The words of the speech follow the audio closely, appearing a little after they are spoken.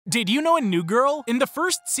Did you know in New Girl? In the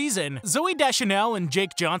first season, Zooey Deschanel and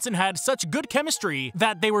Jake Johnson had such good chemistry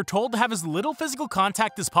that they were told to have as little physical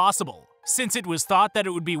contact as possible, since it was thought that it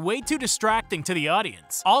would be way too distracting to the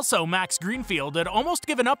audience. Also, Max Greenfield had almost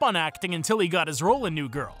given up on acting until he got his role in New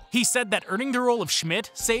Girl. He said that earning the role of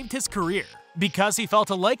Schmidt saved his career, because he felt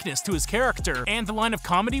a likeness to his character, and the line of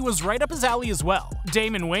comedy was right up his alley as well.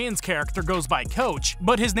 Damon Wayans' character goes by Coach,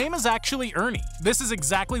 but his name is actually Ernie. This is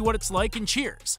exactly what it's like in Cheers.